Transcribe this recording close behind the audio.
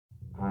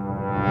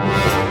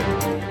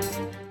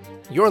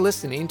You're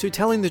listening to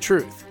Telling the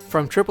Truth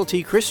from Triple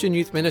T Christian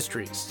Youth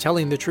Ministries,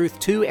 telling the truth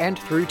to and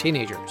through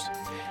teenagers.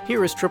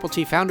 Here is Triple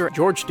T founder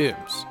George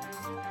Dooms.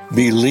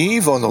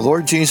 Believe on the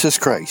Lord Jesus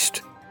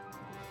Christ.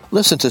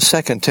 Listen to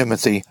 2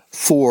 Timothy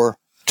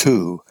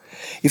 4:2.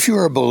 If you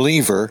are a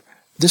believer,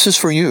 this is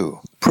for you.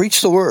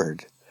 Preach the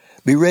word.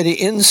 Be ready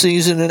in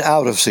season and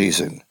out of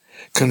season.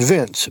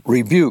 Convince,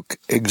 rebuke,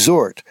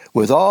 exhort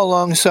with all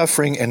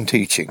long-suffering and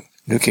teaching.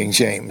 New King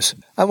James.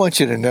 I want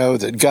you to know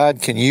that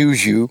God can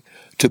use you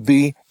to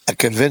be a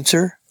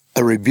convincer,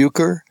 a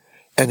rebuker,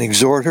 an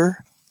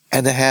exhorter,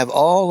 and to have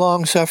all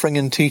long-suffering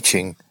and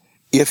teaching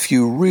if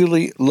you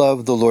really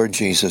love the Lord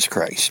Jesus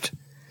Christ.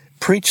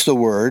 Preach the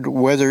word,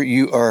 whether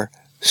you are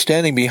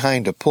standing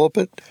behind a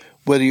pulpit,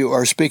 whether you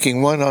are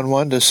speaking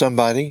one-on-one to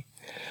somebody,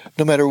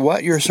 no matter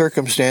what your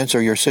circumstance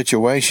or your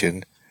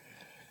situation.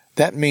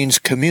 That means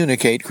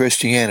communicate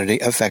Christianity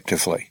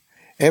effectively.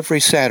 Every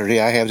Saturday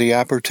I have the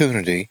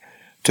opportunity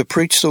to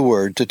preach the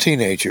word to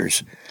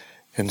teenagers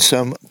and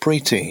some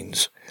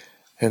preteens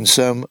and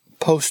some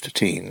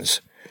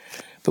post-teens.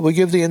 But we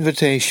give the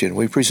invitation,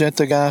 we present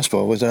the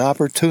gospel with an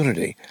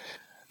opportunity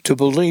to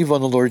believe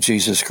on the Lord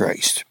Jesus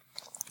Christ.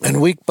 And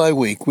week by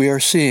week we are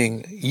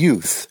seeing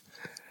youth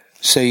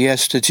say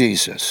yes to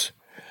Jesus.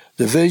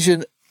 The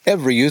vision,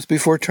 every youth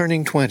before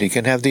turning 20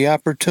 can have the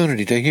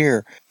opportunity to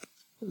hear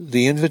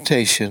the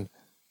invitation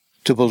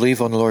to believe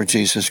on the Lord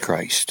Jesus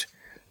Christ,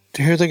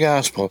 to hear the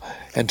gospel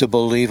and to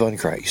believe on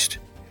Christ.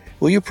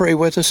 Will you pray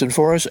with us and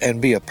for us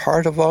and be a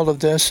part of all of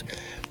this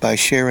by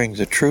sharing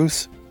the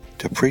truth,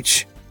 to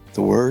preach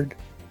the word?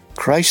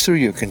 Christ through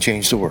you can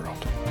change the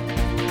world.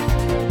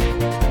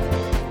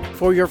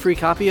 For your free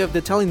copy of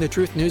the Telling the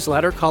Truth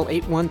newsletter, call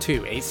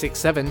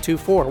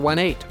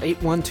 812-867-2418,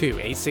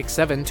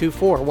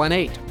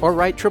 812-867-2418, or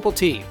write Triple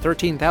T,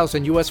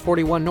 13,000 U.S.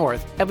 41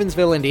 North,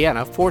 Evansville,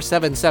 Indiana,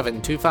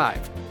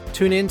 47725.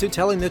 Tune in to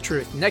Telling the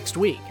Truth next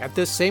week at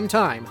this same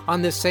time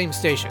on this same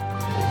station.